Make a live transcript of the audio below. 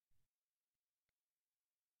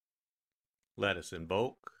Let us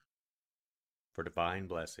invoke for divine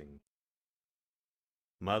blessing.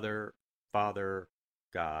 Mother, Father,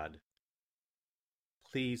 God,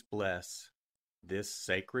 please bless this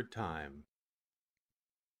sacred time.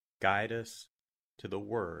 Guide us to the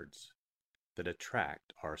words that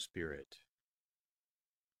attract our spirit.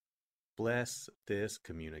 Bless this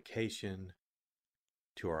communication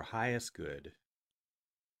to our highest good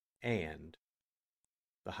and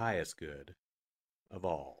the highest good of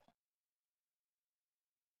all.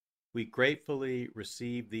 We gratefully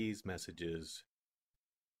receive these messages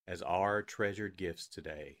as our treasured gifts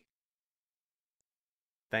today.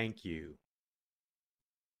 Thank you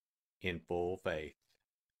in full faith.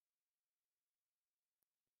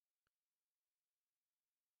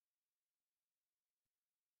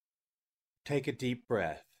 Take a deep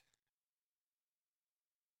breath.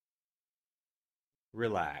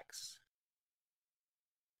 Relax.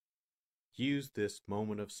 Use this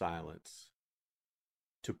moment of silence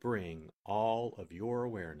to bring all of your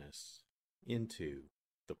awareness into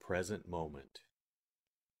the present moment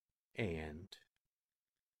and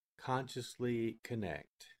consciously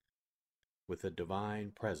connect with the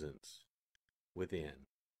divine presence within.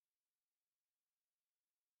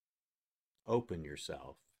 Open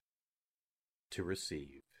yourself to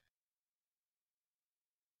receive.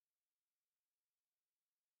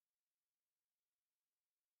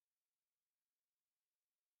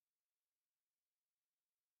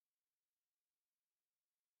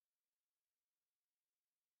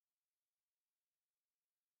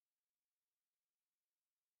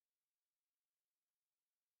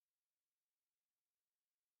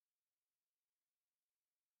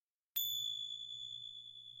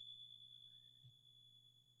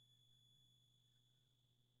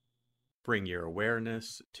 Bring your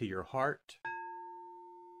awareness to your heart.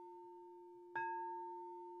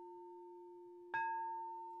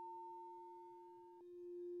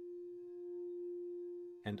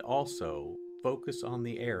 And also focus on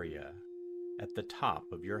the area at the top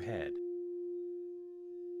of your head.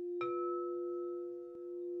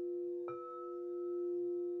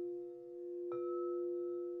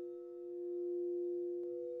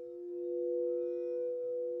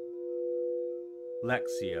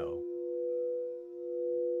 Lectio.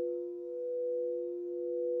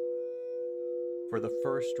 For the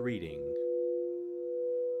first reading,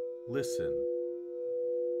 listen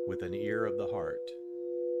with an ear of the heart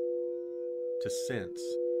to sense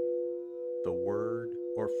the word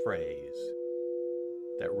or phrase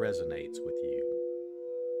that resonates with you.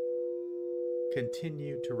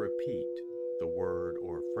 Continue to repeat the word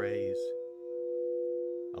or phrase.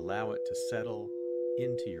 Allow it to settle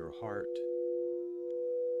into your heart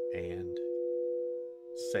and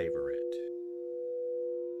savor it.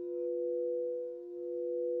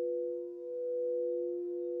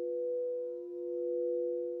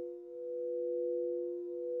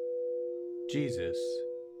 Jesus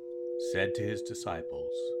said to his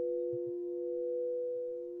disciples,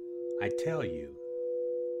 I tell you,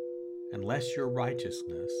 unless your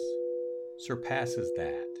righteousness surpasses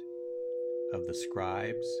that of the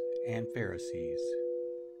scribes and Pharisees,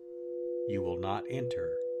 you will not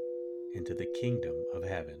enter into the kingdom of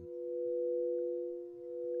heaven.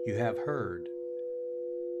 You have heard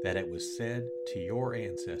that it was said to your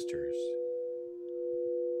ancestors,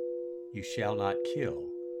 you shall not kill,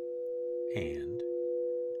 and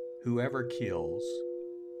whoever kills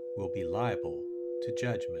will be liable to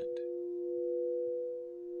judgment.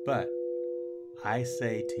 But I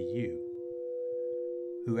say to you,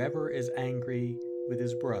 whoever is angry with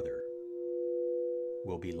his brother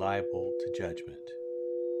will be liable to judgment,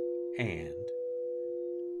 and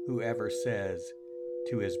whoever says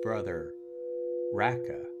to his brother,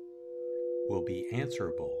 Raka, will be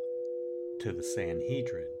answerable to the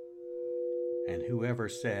Sanhedrin, and whoever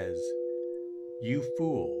says, you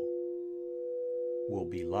fool, will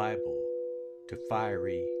be liable to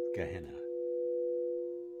fiery Gehenna.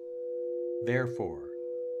 Therefore,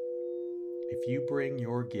 if you bring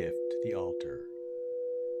your gift to the altar,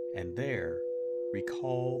 and there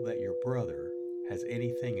recall that your brother has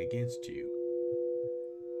anything against you,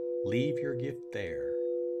 leave your gift there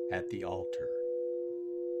at the altar.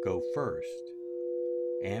 Go first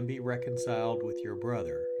and be reconciled with your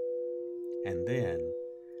brother, and then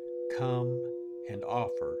come and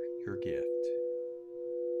offer your gift.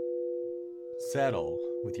 Settle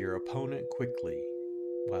with your opponent quickly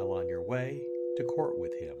while on your way to court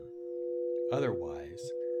with him. Otherwise,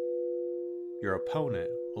 your opponent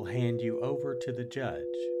will hand you over to the judge,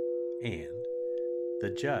 and the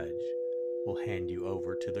judge will hand you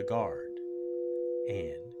over to the guard,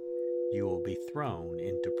 and you will be thrown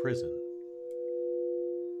into prison.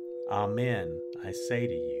 Amen, I say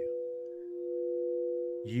to you,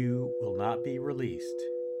 you will not be released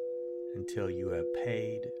until you have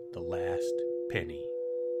paid the last penny.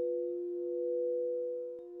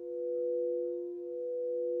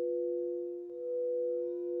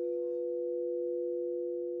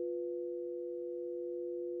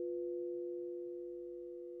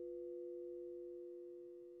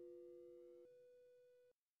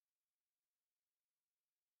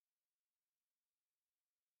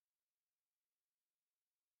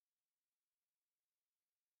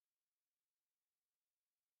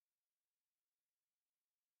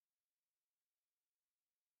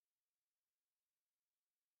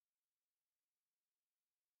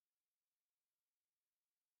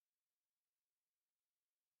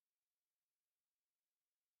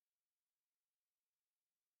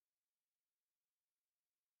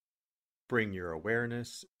 Bring your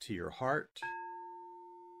awareness to your heart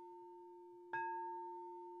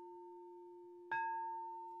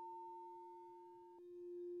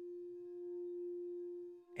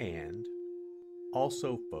and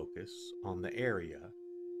also focus on the area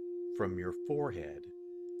from your forehead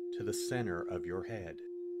to the center of your head.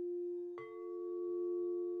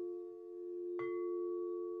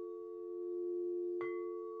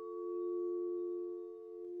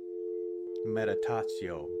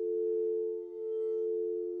 Meditatio.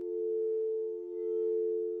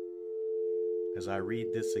 As I read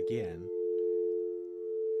this again,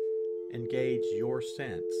 engage your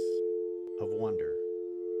sense of wonder.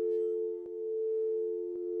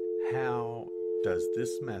 How does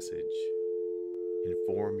this message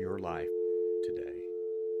inform your life today?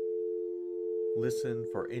 Listen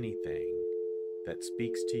for anything that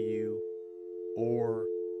speaks to you or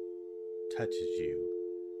touches you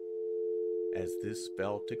as this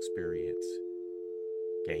felt experience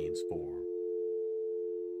gains form.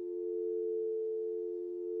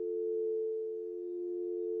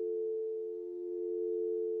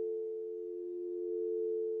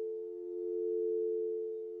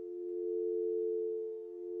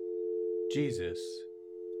 Jesus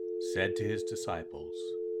said to his disciples,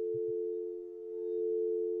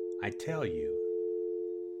 I tell you,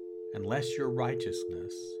 unless your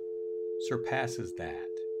righteousness surpasses that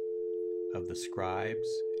of the scribes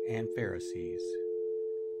and Pharisees,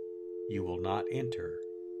 you will not enter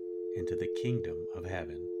into the kingdom of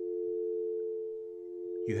heaven.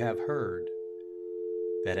 You have heard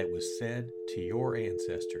that it was said to your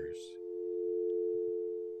ancestors,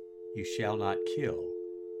 you shall not kill,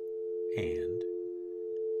 and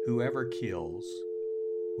whoever kills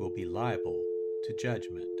will be liable to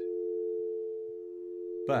judgment.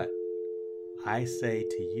 But I say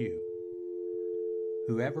to you,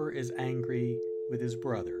 whoever is angry with his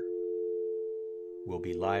brother will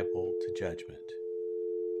be liable to judgment,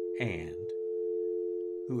 and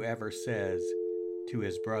whoever says to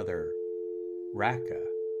his brother, Raka,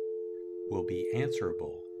 will be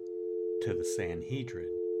answerable to the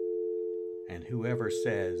Sanhedrin, and whoever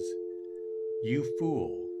says, you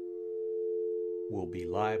fool, will be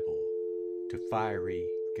liable to fiery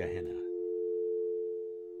Gehenna.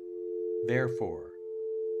 Therefore,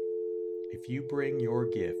 if you bring your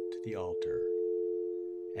gift to the altar,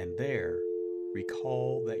 and there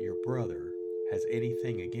recall that your brother has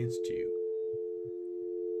anything against you,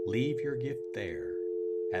 leave your gift there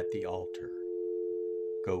at the altar.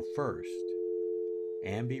 Go first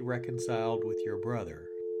and be reconciled with your brother,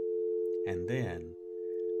 and then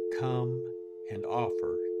come and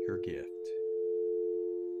offer your gift.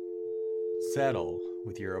 Settle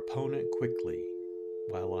with your opponent quickly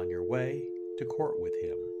while on your way to court with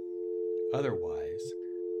him. Otherwise,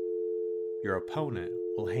 your opponent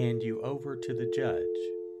will hand you over to the judge,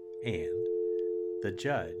 and the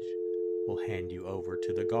judge will hand you over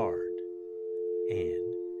to the guard,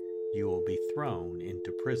 and you will be thrown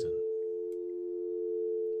into prison.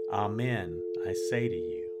 Amen, I say to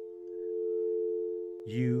you,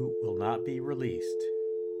 you will not be released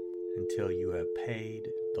until you have paid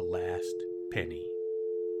the last penny.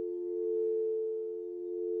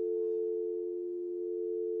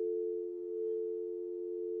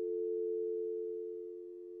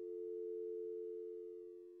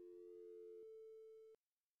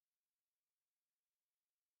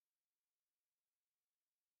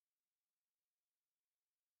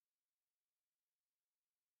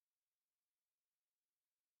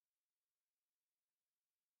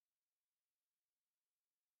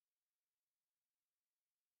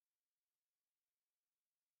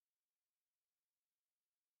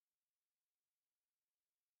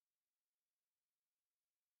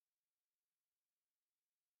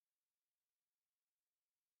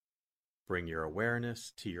 Bring your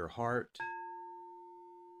awareness to your heart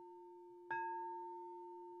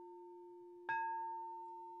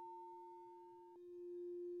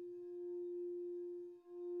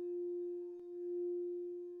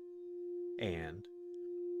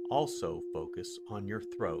also focus on your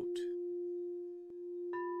throat.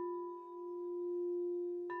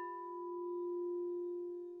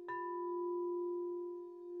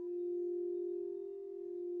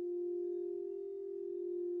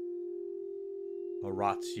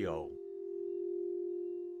 Oratio.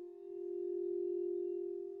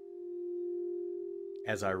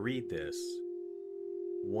 As I read this,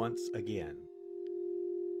 once again,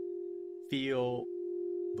 feel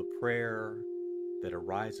the prayer that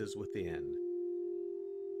arises within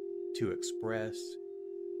to express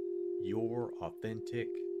your authentic,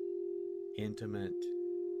 intimate,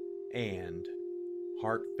 and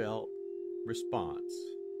heartfelt response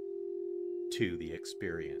to the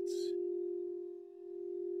experience.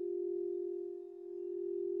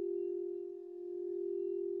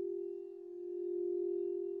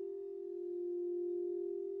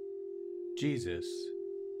 Jesus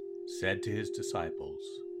said to his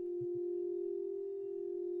disciples,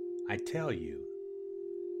 "I tell you,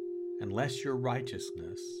 unless your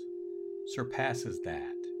righteousness surpasses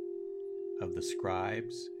that of the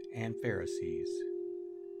scribes and Pharisees,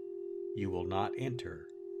 you will not enter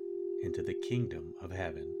into the kingdom of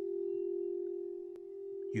heaven.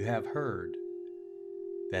 You have heard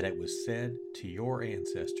that it was said to your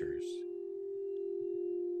ancestors,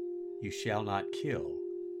 'You shall not kill,'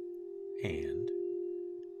 and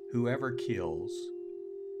 'whoever kills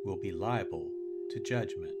will be liable to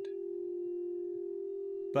judgment.'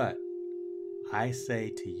 But I say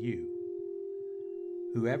to you,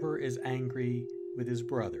 whoever is angry with his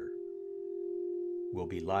brother will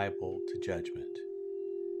be liable to judgment,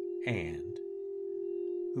 and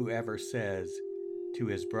whoever says to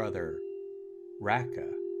his brother,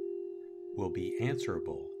 'Raka,' will be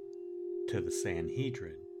answerable to the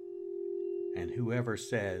Sanhedrin, and whoever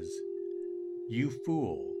says, 'You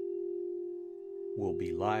fool,' will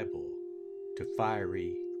be liable to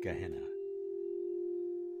fiery Gehenna.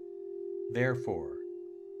 Therefore,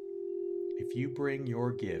 if you bring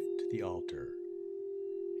your gift to the altar,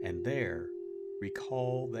 and there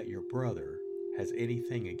recall that your brother has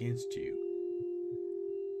anything against you,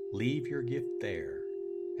 leave your gift there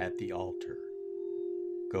at the altar.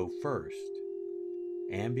 Go first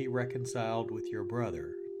and be reconciled with your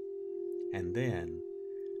brother, and then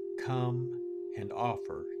come and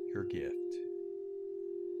offer your gift.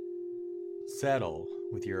 Settle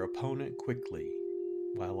with your opponent quickly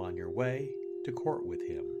while on your way to court with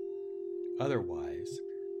him. Otherwise,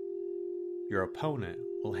 your opponent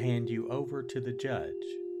will hand you over to the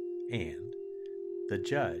judge, and the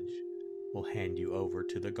judge will hand you over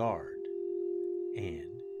to the guard,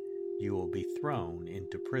 and you will be thrown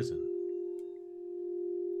into prison.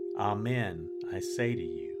 Amen, I say to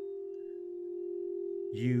you,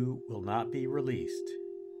 you will not be released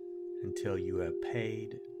until you have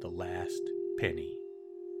paid the last penny."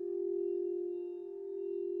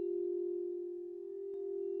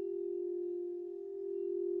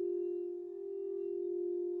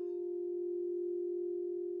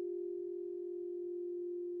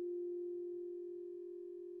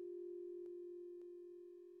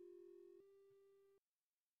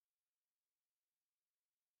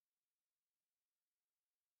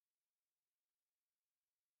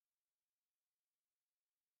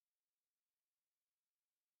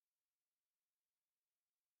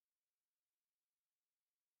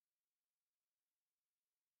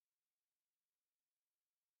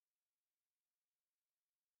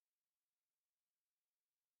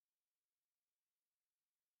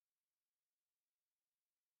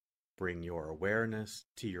 Bring your awareness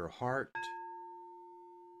to your heart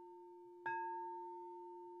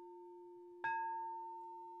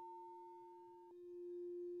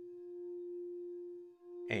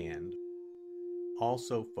and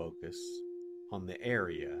also focus on the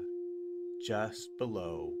area just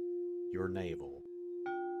below your navel.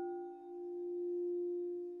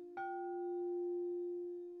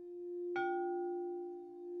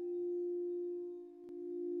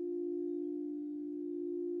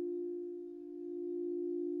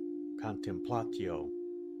 Contemplatio.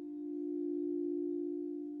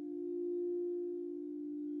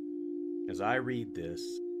 As I read this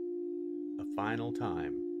a final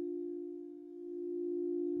time,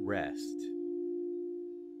 rest.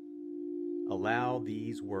 Allow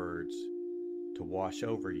these words to wash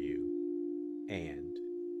over you and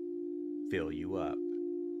fill you up.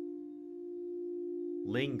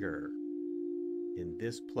 Linger in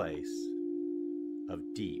this place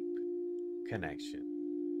of deep connection.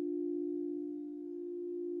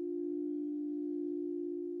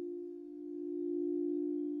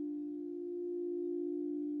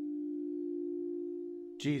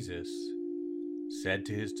 Jesus said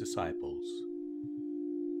to his disciples,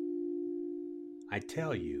 I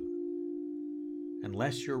tell you,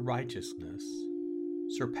 unless your righteousness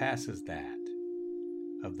surpasses that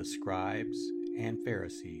of the scribes and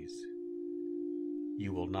Pharisees,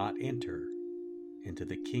 you will not enter into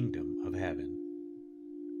the kingdom of heaven.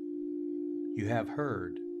 You have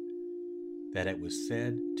heard that it was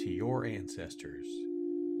said to your ancestors,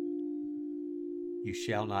 "You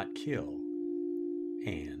shall not kill,"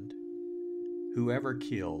 and "Whoever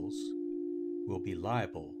kills will be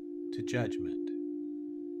liable to judgment."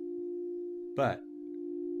 But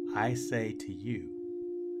I say to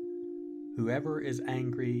you, whoever is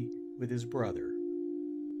angry with his brother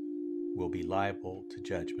will be liable to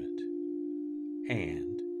judgment,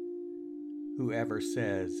 and whoever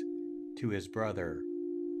says to his brother,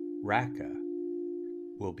 "Raca,"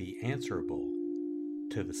 will be answerable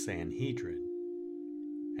to the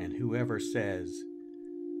Sanhedrin, and whoever says,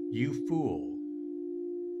 "You fool,"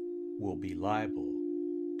 will be liable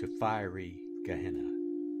to fiery Gehenna.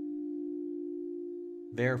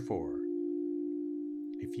 Therefore,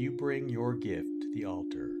 if you bring your gift to the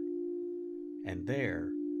altar, and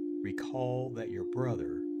there recall that your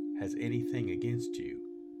brother has anything against you,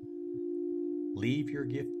 leave your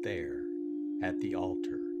gift there at the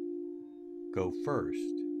altar. Go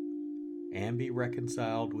first and be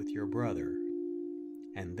reconciled with your brother,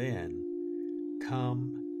 and then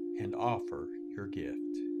come and offer your gift.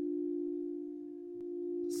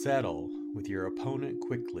 Settle with your opponent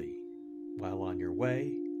quickly while on your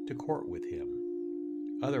way to court with him.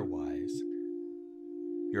 Otherwise,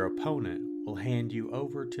 your opponent will hand you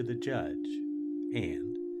over to the judge,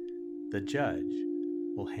 and the judge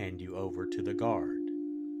will hand you over to the guard,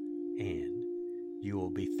 and you will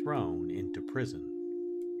be thrown into prison.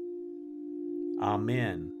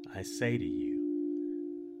 Amen, I say to you,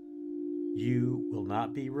 you will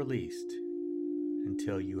not be released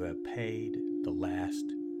until you have paid the last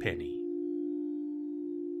penny.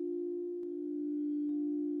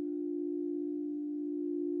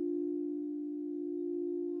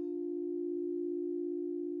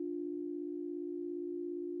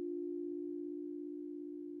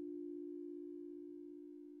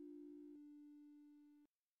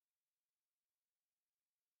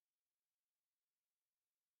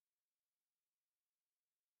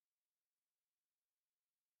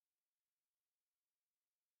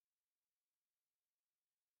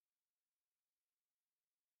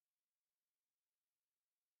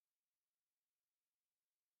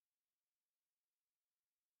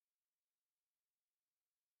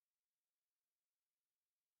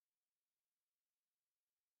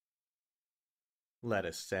 Let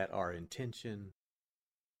us set our intention.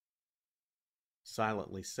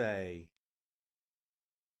 Silently say,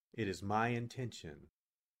 "It is my intention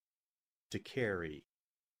to carry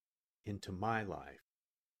into my life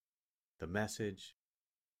the message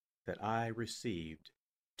that I received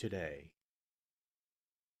today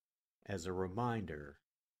as a reminder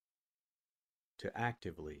to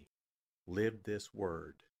actively live this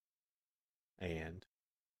word and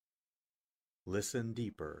listen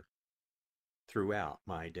deeper throughout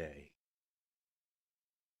my day."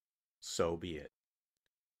 So be it.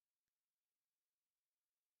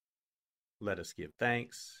 Let us give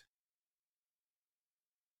thanks.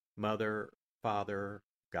 Mother, Father,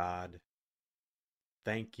 God,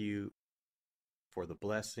 thank you for the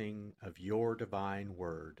blessing of your divine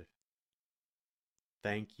word.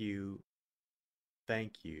 Thank you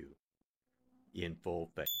in full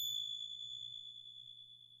faith.